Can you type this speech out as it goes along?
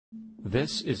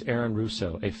This is Aaron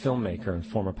Russo, a filmmaker and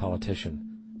former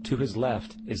politician. To his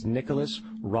left is Nicholas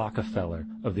Rockefeller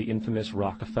of the infamous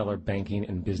Rockefeller banking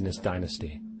and business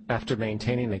dynasty. After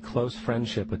maintaining a close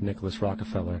friendship with Nicholas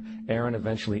Rockefeller, Aaron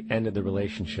eventually ended the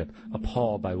relationship,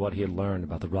 appalled by what he had learned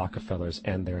about the Rockefellers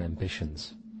and their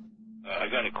ambitions. I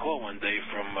got a call one day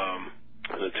from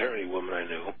an attorney woman I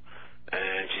knew,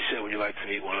 and she said, "Would you like to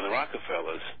meet one of the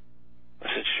Rockefellers?" I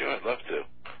said, "Sure, I'd love to."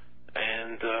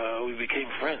 And we became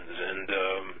friends, and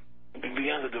he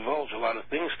began to divulge a lot of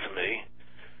things to me.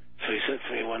 So he said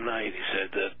to me one night, he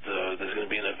said that there's going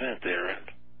to be an event there,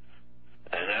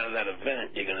 and out of that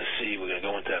event, you're going to see we're going to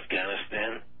go into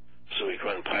Afghanistan, so we can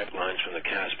run pipelines from the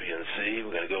Caspian Sea.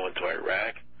 We're going to go into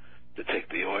Iraq to take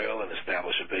the oil and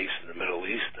establish a base in the Middle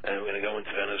East, and we're going to go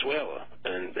into Venezuela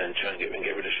and try and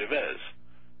get rid of Chavez.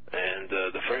 And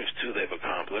the first two they've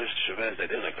accomplished. Chavez they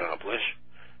didn't accomplish.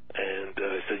 And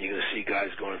they said you're going to see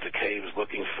guys going into caves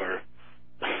looking for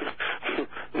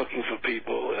looking for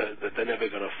people that they're never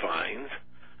going to find.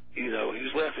 You know, he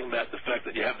was laughing about the fact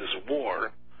that you have this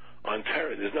war on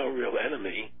terror. There's no real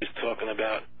enemy. He's talking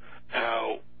about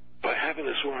how by having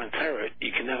this war on terror,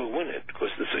 you can never win it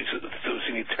because it's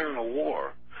an eternal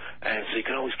war. And so you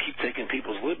can always keep taking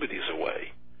people's liberties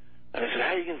away. And I said,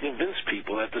 how are you going to convince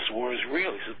people that this war is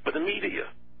real? He said, but the media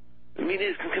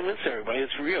can convince everybody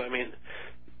it's real. I mean,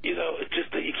 you know, it's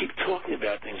just that you keep talking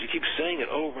about things. You keep saying it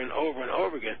over and over and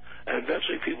over again, and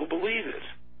eventually people believe it.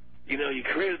 You know, you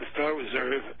created the Federal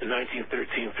Reserve in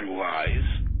 1913 through lies.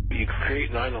 You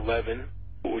create 9/11,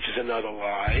 which is another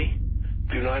lie.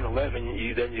 Through 9/11,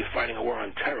 you're fighting a war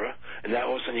on terror, and now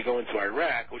all of a sudden you go into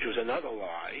Iraq, which was another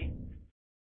lie.